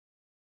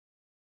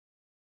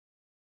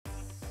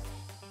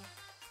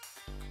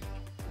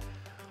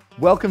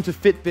Welcome to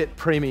Fitbit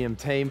Premium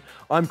Team.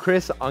 I'm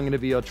Chris, I'm gonna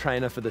be your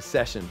trainer for the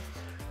session.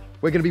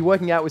 We're gonna be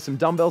working out with some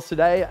dumbbells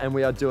today and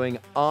we are doing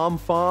Arm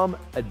Farm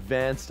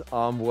Advanced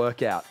Arm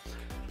Workout.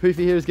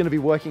 Poofy here is gonna be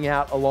working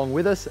out along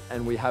with us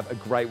and we have a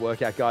great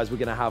workout, guys. We're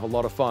gonna have a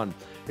lot of fun.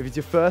 If it's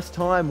your first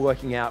time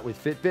working out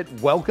with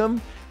Fitbit,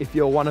 welcome. If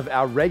you're one of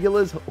our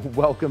regulars,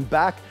 welcome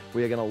back.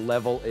 We are gonna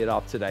level it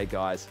up today,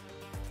 guys.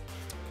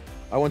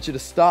 I want you to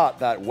start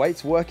that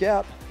weights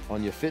workout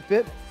on your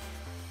Fitbit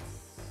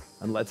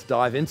and let's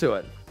dive into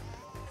it.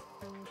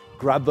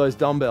 Grab those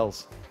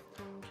dumbbells,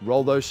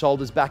 roll those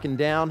shoulders back and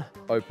down,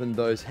 open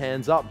those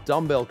hands up,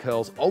 dumbbell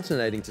curls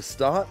alternating to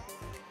start,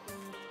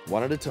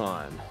 one at a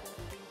time.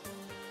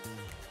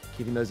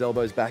 Keeping those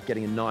elbows back,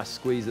 getting a nice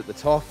squeeze at the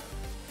top.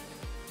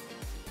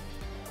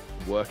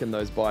 Working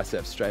those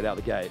biceps straight out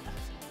the gate.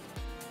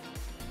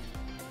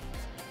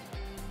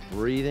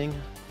 Breathing,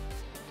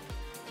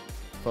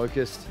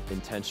 focused,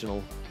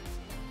 intentional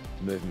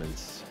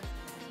movements.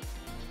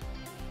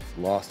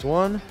 Last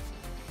one,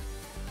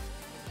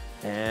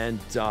 and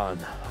done.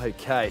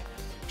 Okay,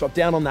 drop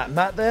down on that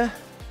mat there.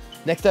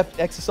 Next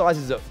exercise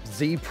is a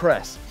Z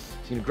press.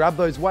 So you're gonna grab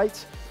those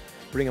weights,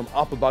 bring them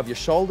up above your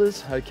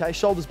shoulders. Okay,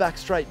 shoulders back,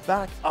 straight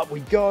back, up we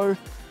go,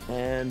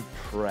 and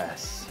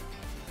press.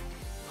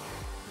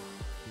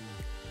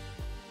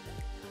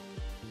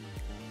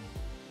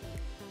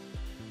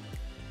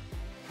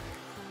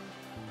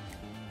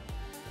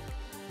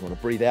 You wanna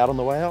breathe out on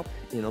the way up,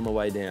 in on the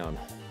way down.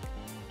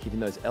 Keeping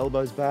those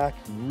elbows back,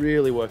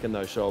 really working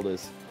those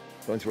shoulders.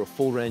 Going through a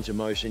full range of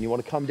motion. You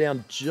want to come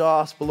down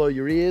just below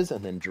your ears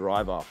and then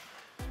drive up.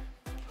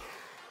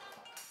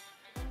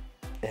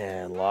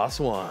 And last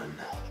one.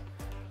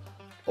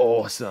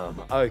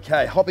 Awesome.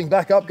 Okay, hopping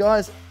back up,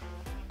 guys.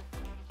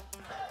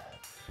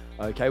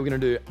 Okay, we're gonna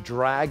do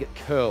drag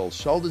curls.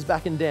 Shoulders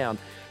back and down.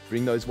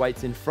 Bring those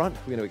weights in front.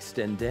 We're gonna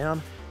extend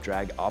down,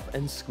 drag up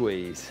and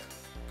squeeze.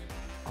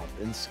 Up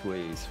and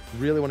squeeze.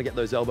 Really want to get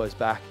those elbows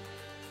back.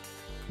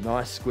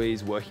 Nice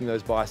squeeze, working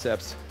those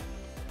biceps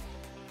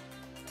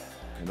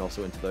and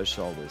also into those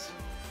shoulders.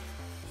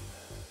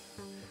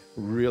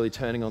 Really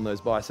turning on those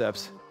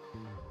biceps,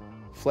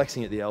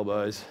 flexing at the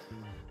elbows.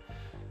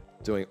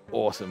 Doing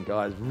awesome,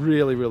 guys.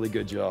 Really, really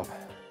good job.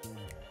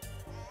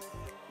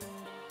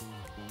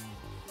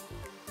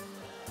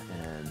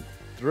 And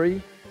 3,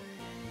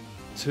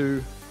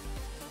 2,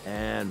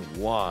 and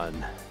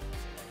 1.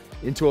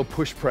 Into a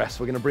push press.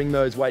 We're gonna bring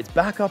those weights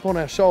back up on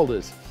our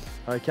shoulders.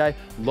 Okay,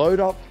 load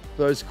up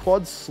those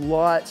quads,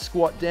 slight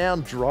squat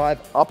down, drive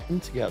up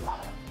and together.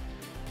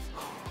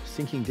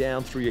 Sinking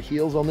down through your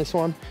heels on this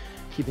one,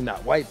 keeping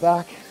that weight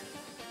back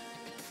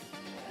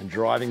and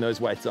driving those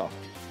weights up.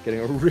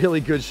 Getting a really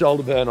good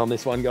shoulder burn on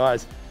this one,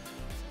 guys.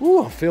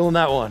 Ooh, I'm feeling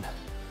that one.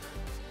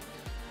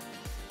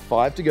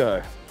 5 to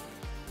go.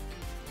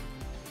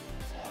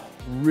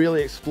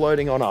 Really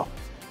exploding on up.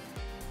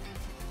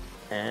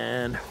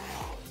 And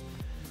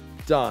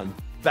done.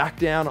 Back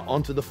down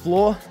onto the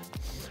floor.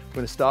 We're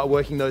gonna start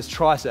working those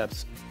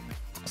triceps.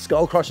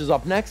 Skull crushers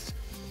up next.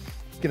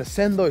 Gonna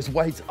send those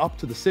weights up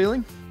to the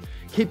ceiling.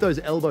 Keep those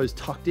elbows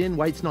tucked in,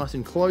 weights nice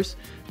and close.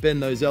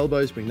 Bend those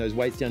elbows, bring those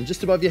weights down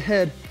just above your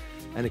head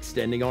and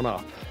extending on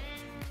up.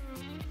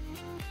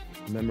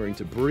 Remembering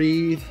to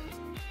breathe,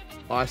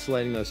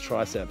 isolating those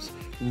triceps.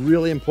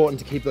 Really important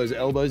to keep those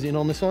elbows in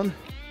on this one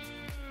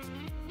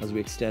as we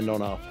extend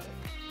on up.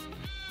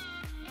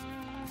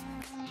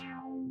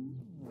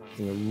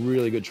 Getting a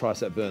really good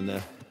tricep burn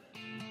there.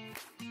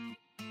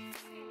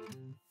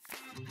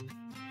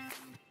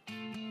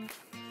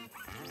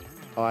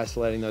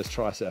 Isolating those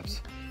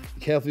triceps.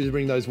 Be careful to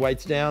bring those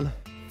weights down.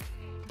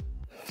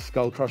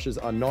 Skull crushers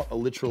are not a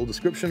literal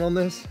description on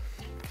this.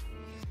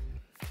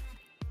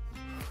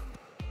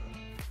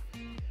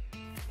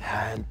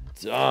 And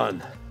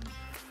done.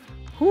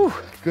 Whew,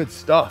 good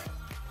stuff.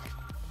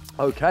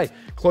 Okay,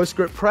 close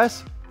grip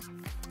press.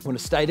 I'm gonna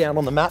stay down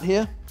on the mat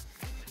here.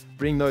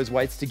 Bring those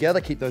weights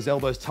together, keep those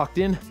elbows tucked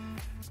in,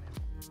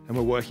 and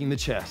we're working the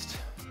chest.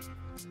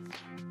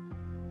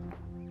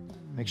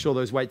 Make sure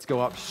those weights go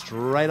up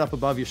straight up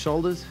above your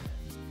shoulders.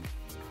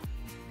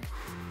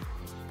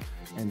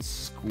 And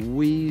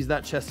squeeze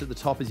that chest at the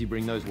top as you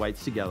bring those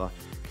weights together,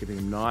 keeping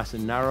them nice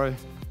and narrow.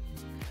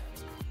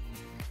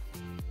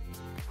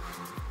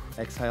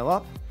 Exhale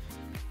up,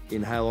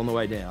 inhale on the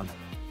way down.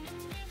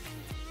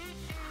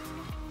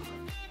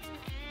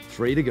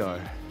 3 to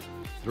go.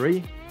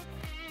 3,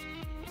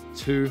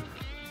 2,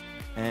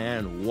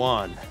 and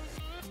 1.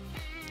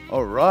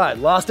 All right,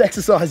 last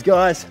exercise,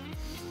 guys.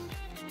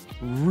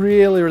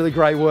 Really, really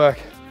great work.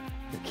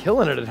 You're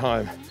killing it at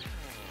home.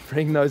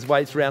 Bring those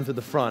weights round to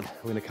the front.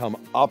 We're gonna come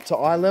up to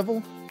eye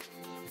level,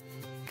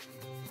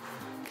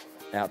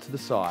 out to the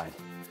side.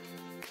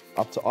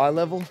 Up to eye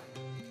level,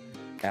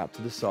 out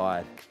to the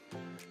side.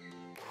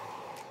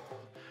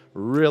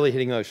 Really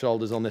hitting those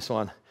shoulders on this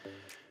one.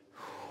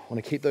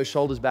 Wanna keep those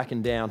shoulders back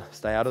and down.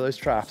 Stay out of those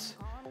traps.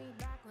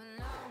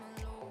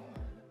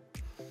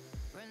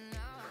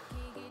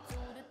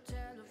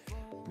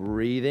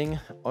 Breathing,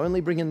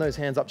 only bringing those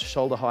hands up to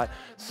shoulder height.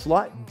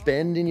 Slight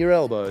bend in your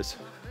elbows.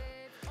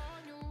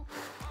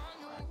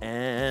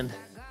 and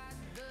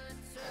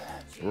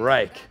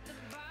break.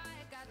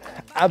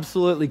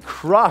 Absolutely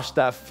crushed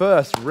that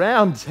first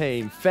round,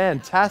 team.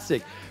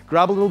 Fantastic.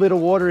 Grab a little bit of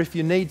water if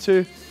you need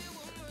to.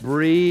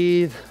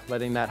 Breathe,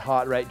 letting that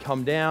heart rate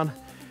come down,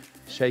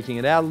 shaking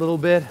it out a little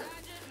bit.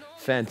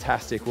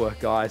 Fantastic work,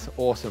 guys.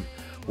 Awesome.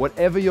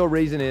 Whatever your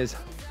reason is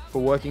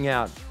for working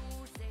out,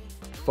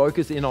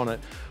 focus in on it.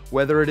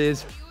 Whether it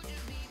is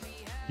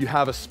you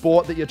have a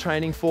sport that you're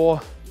training for,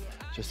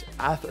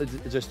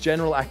 just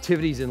general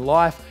activities in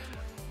life,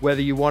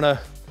 whether you want to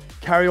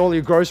carry all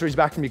your groceries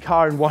back from your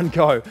car in one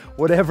go,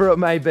 whatever it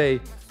may be.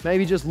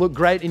 Maybe just look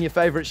great in your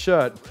favorite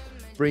shirt.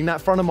 Bring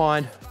that front of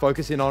mind,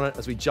 focus in on it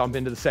as we jump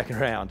into the second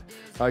round.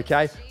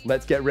 Okay,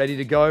 let's get ready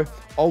to go.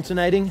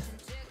 Alternating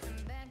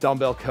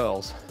dumbbell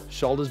curls.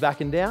 Shoulders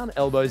back and down,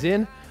 elbows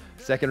in.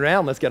 Second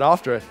round, let's get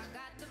after it.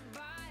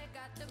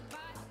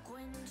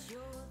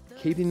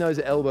 Keeping those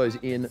elbows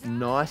in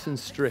nice and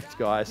strict,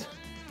 guys.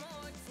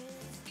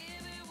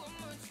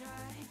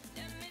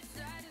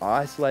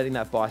 Isolating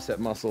that bicep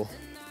muscle.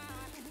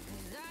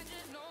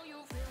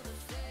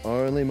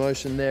 Only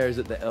motion there is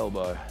at the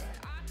elbow.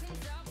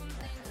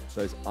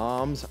 Those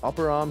arms,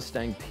 upper arms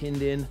staying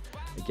pinned in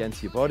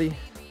against your body.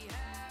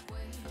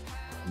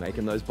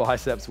 Making those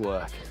biceps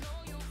work.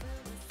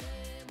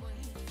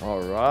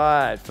 All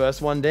right,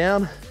 first one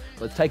down.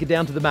 Let's take it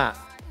down to the mat.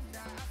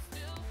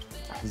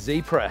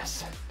 Z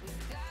press.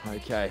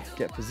 Okay,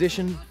 get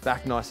position,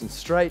 back nice and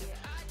straight.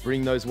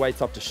 Bring those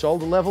weights up to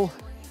shoulder level,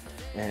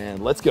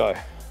 and let's go.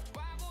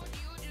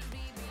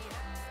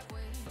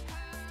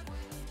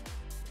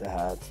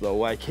 That's the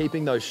way,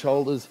 keeping those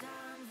shoulders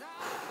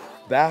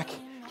back,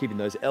 keeping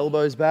those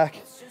elbows back.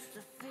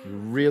 You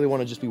really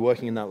want to just be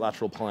working in that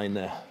lateral plane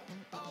there.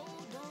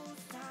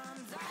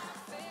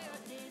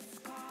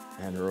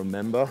 And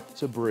remember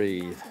to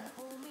breathe.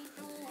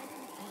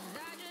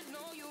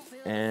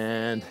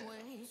 And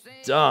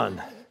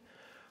done.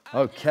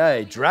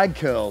 Okay, drag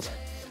curls.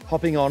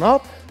 Hopping on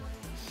up.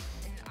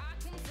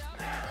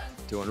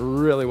 Doing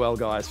really well,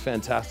 guys.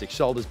 Fantastic.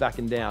 Shoulders back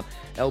and down,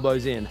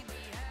 elbows in.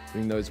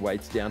 Bring those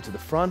weights down to the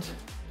front,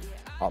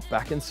 up,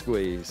 back, and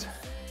squeeze.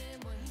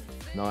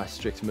 Nice,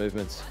 strict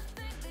movements.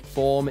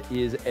 Form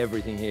is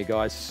everything here,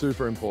 guys.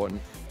 Super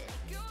important.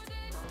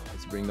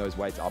 Let's bring those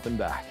weights up and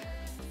back.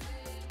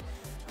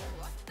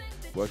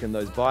 Working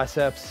those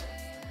biceps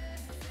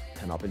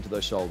and up into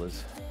those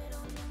shoulders.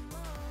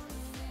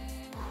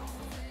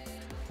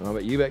 I don't know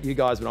about you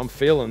guys, but I'm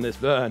feeling this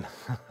burn.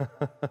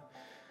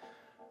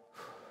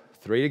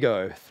 3 to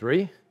go.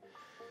 3,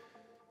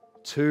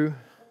 2,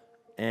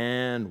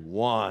 and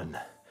 1.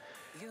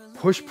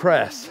 Push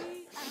press.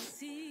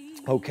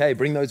 Okay,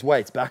 bring those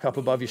weights back up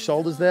above your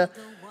shoulders there.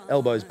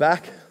 Elbows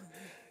back.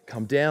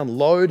 Come down,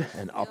 load,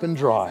 and up and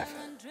drive.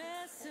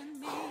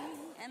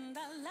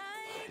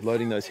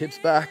 Loading those hips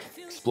back,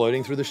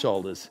 exploding through the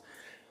shoulders.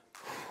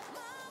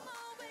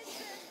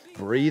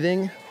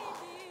 Breathing.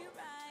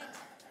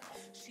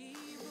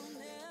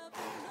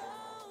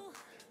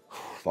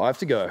 5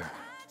 to go.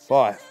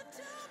 5,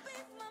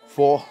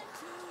 4,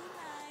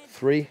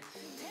 3,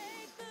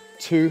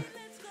 2,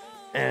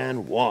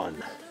 and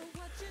 1.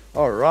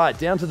 All right,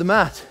 down to the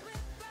mat.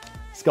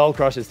 Skull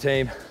crushers,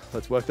 team.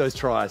 Let's work those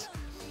tries.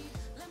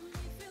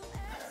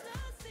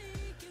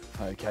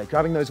 Okay,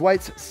 grabbing those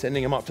weights,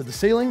 sending them up to the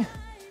ceiling.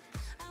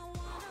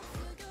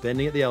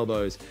 Bending at the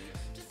elbows.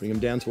 Bring them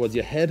down towards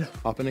your head,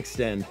 up and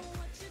extend.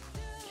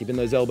 Keeping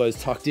those elbows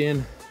tucked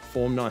in,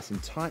 form nice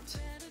and tight.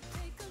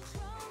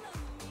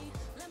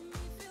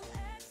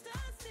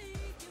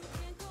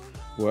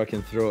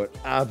 Working through it,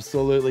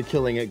 absolutely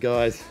killing it,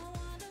 guys.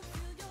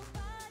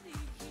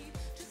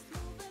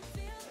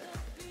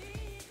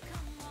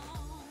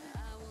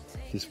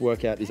 This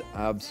workout is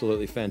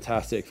absolutely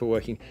fantastic for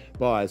working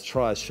bis,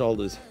 tris,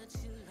 shoulders.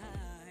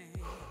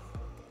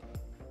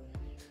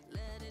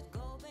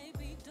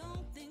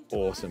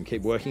 Awesome,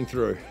 keep working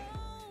through.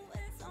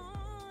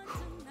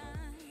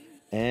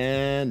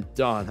 And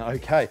done,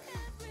 okay.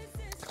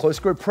 Close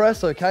grip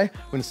press, okay.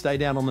 We're gonna stay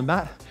down on the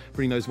mat,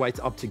 bring those weights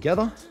up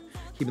together,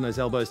 keeping those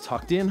elbows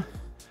tucked in,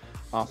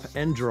 up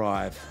and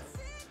drive.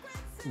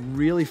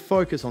 Really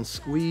focus on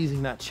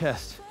squeezing that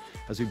chest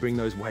as we bring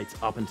those weights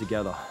up and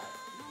together.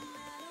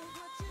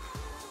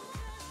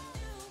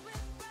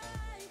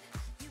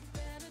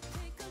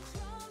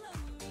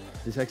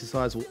 This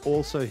exercise will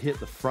also hit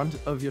the front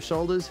of your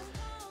shoulders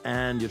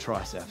and your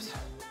triceps.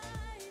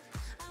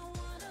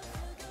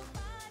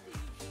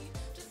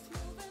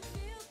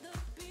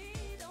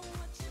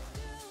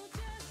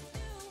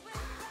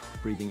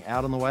 Breathing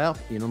out on the way up,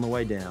 in on the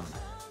way down.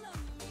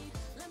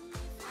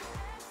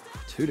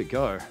 2 to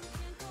go.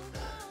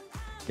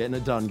 Getting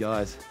it done,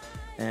 guys.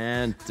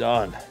 And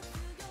done.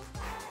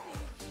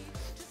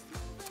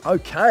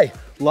 Okay,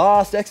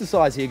 last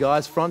exercise here,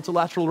 guys. Front to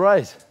lateral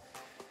raise.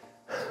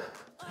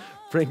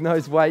 Bring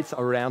those weights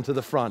around to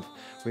the front.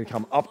 We're gonna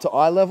come up to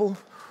eye level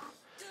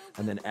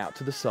and then out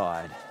to the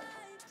side.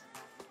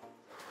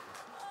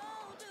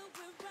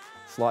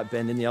 Slight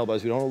bend in the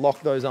elbows. We don't want to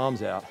lock those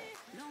arms out.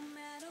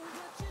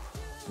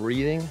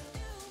 Breathing.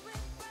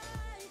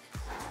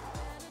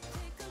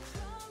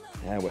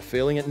 And we're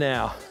feeling it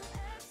now.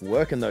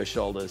 Working those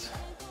shoulders.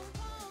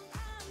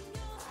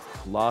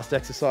 Last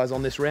exercise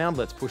on this round,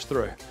 let's push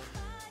through.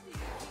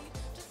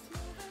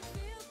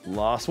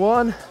 Last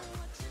one.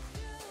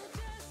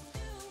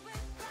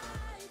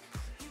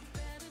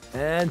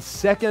 And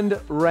second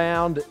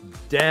round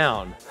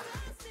down.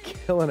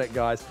 Killing it,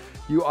 guys.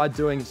 You are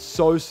doing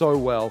so, so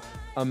well.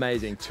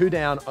 Amazing. 2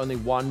 down, only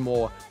 1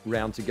 more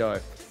round to go.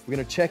 We're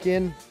gonna check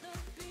in,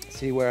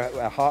 see where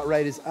our heart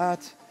rate is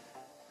at.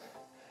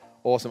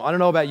 Awesome. I don't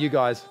know about you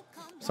guys.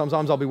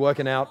 Sometimes I'll be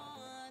working out.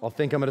 I'll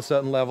think I'm at a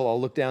certain level.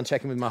 I'll look down,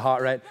 check in with my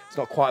heart rate. It's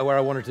not quite where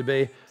I want it to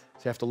be.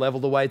 So you have to level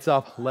the weights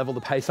up, level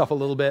the pace up a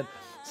little bit.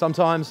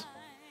 Sometimes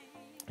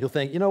you'll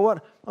think, you know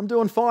what? I'm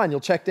doing fine. You'll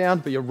check down,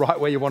 but you're right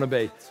where you want to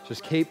be.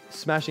 Just keep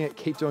smashing it,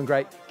 keep doing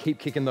great, keep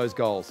kicking those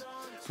goals.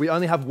 We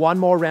only have 1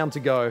 more round to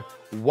go,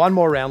 1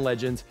 more round,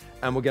 legends,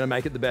 and we're going to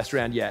make it the best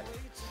round yet.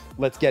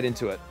 Let's get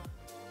into it.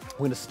 We're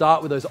going to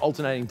start with those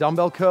alternating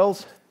dumbbell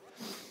curls.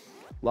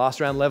 Last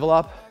round, level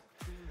up.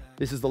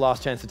 This is the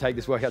last chance to take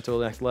this workout to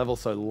the next level,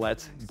 so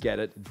let's get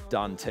it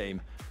done,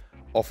 team.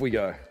 Off we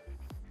go.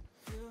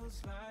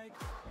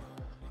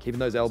 Keeping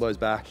those elbows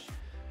back,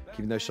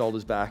 keeping those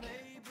shoulders back.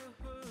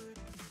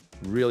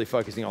 Really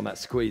focusing on that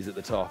squeeze at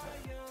the top.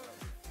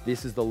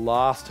 This is the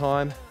last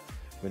time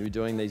we're going to be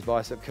doing these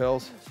bicep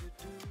curls.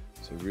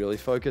 So really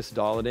focus,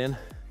 dial it in,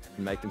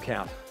 and make them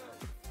count.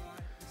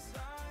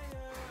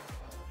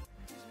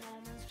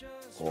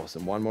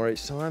 Awesome, 1 more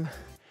each time.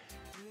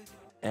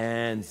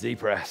 And Z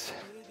press.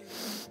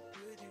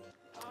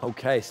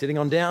 Okay, sitting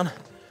on down,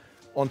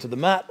 onto the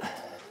mat.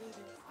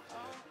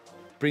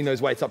 Bring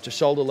those weights up to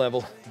shoulder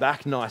level,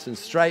 back nice and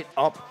straight,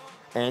 up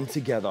and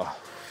together.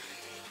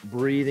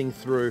 Breathing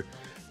through,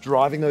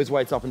 driving those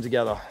weights up and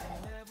together.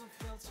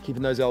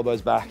 Keeping those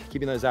elbows back,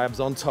 keeping those abs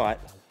on tight.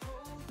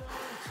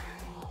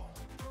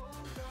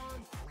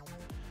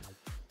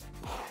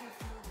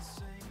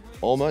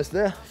 Almost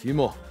there, a few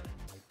more.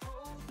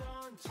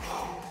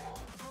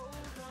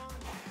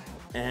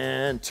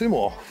 And 2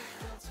 more.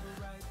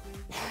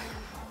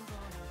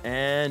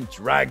 And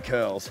drag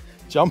curls.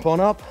 Jump on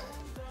up.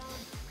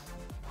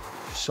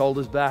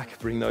 Shoulders back,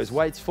 bring those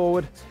weights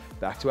forward,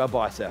 back to our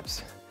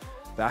biceps.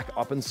 Back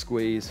up and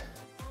squeeze.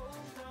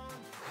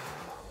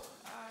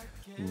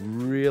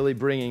 Really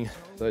bringing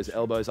those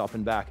elbows up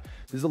and back.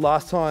 This is the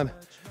last time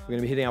we're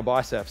gonna be hitting our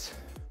biceps.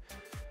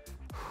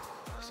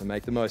 So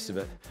make the most of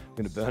it.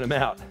 We're gonna burn them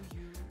out.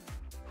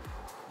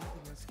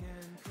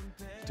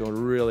 Doing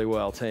really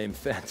well, team,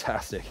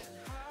 fantastic.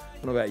 I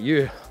don't know about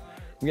you,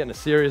 I'm getting a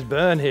serious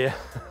burn here.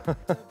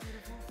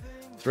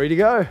 3 to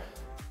go.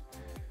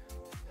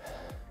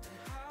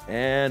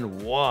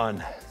 And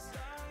 1.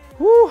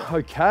 Woo,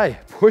 okay,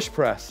 push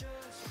press.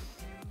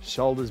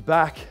 Shoulders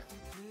back.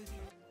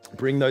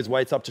 Bring those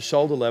weights up to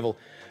shoulder level.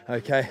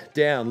 Okay,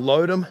 down,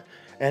 load them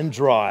and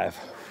drive.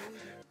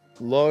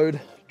 Load,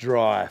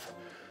 drive.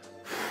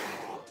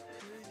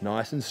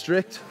 Nice and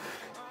strict.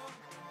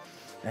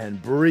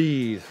 And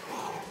breathe.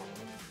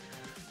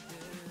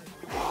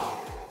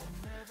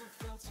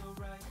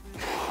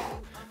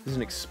 This is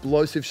an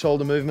explosive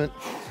shoulder movement.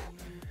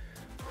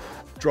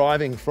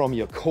 Driving from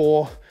your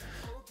core,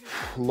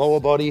 lower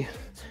body,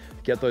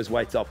 get those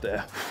weights up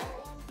there.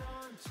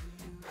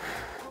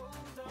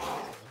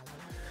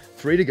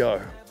 3 to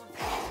go.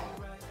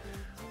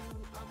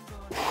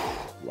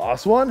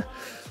 Last one.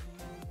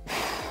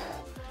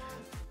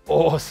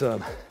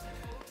 Awesome.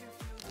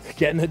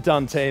 Getting it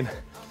done, team.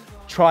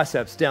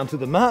 Triceps down to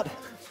the mat.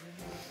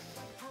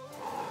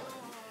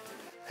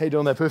 How you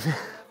doing there, Poofy?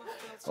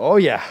 Oh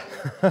yeah.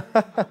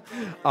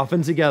 Up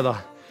and together.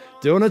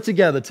 Doing it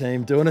together,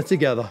 team. Doing it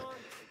together.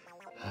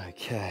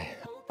 Okay.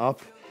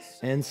 Up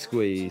and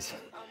squeeze.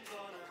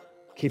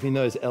 Keeping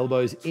those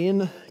elbows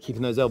in,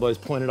 keeping those elbows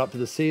pointed up to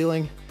the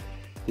ceiling.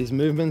 These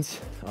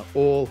movements are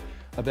all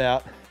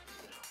about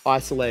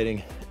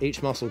isolating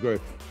each muscle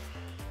group.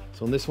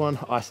 So on this one,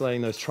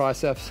 isolating those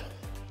triceps.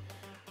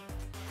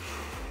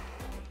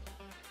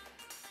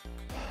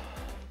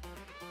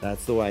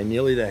 That's the way.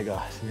 Nearly there,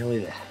 guys. Nearly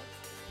there.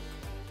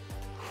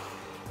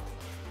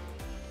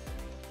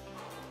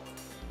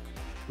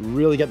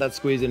 Really get that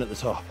squeeze in at the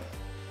top.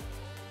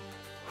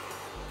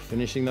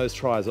 Finishing those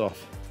tries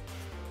off.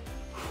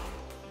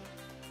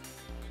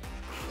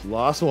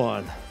 Last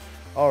one.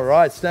 All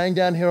right, staying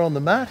down here on the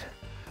mat,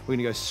 we're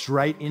gonna go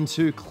straight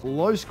into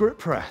close grip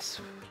press.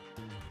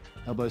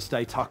 Elbows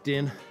stay tucked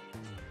in.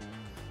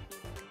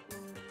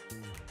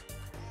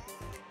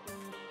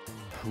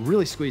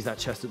 Really squeeze that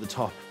chest at the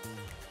top.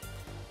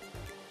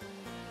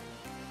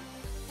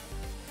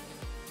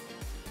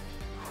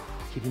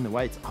 Keeping the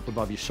weights up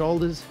above your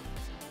shoulders.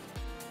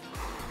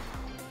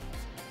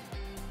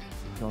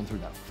 Going through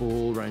that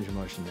full range of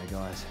motion there,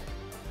 guys.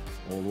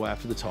 All the way up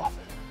to the top.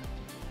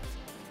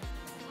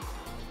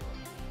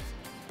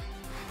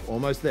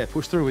 Almost there,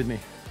 push through with me.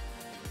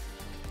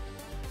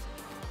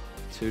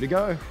 2 to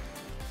go.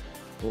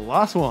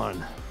 Last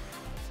one.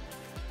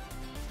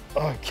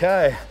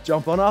 Okay,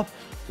 jump on up.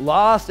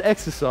 Last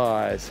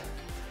exercise.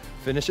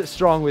 Finish it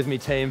strong with me,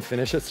 team.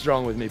 Finish it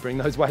strong with me. Bring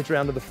those weights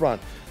around to the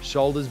front.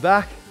 Shoulders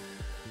back.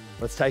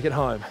 Let's take it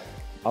home.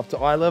 Up to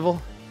eye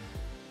level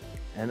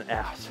and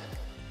out.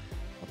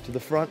 Up to the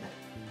front,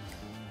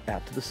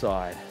 out to the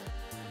side.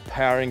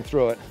 Powering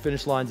through it.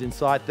 Finish line's in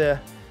sight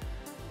there.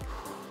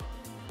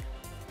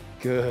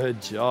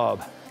 Good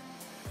job.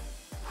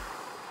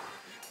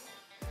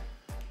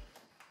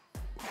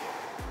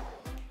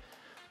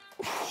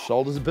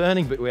 Shoulders are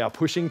burning, but we are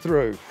pushing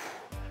through.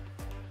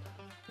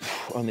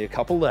 Only a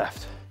couple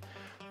left.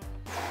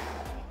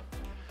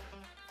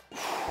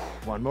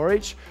 One more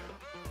each.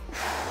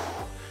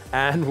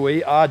 And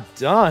we are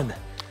done.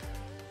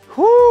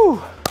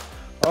 Whoo!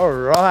 All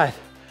right.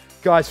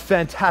 Guys,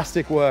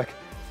 fantastic work.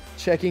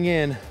 Checking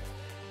in.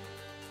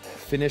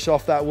 Finish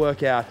off that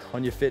workout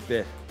on your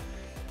Fitbit.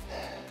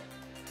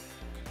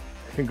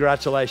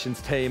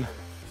 Congratulations, team.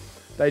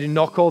 They do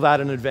not call that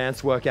an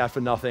advanced workout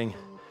for nothing.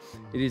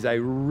 It is a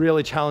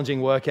really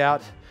challenging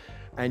workout,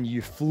 and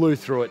you flew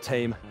through it,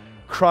 team.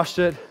 Crushed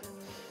it,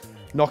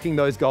 knocking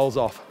those goals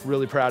off.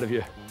 Really proud of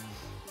you.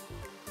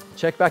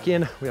 Check back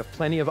in. We have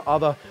plenty of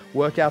other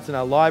workouts in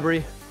our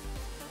library.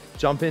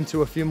 Jump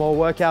into a few more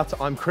workouts.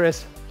 I'm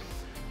Chris.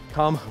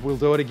 Come, we'll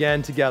do it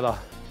again together.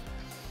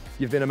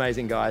 You've been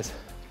amazing, guys.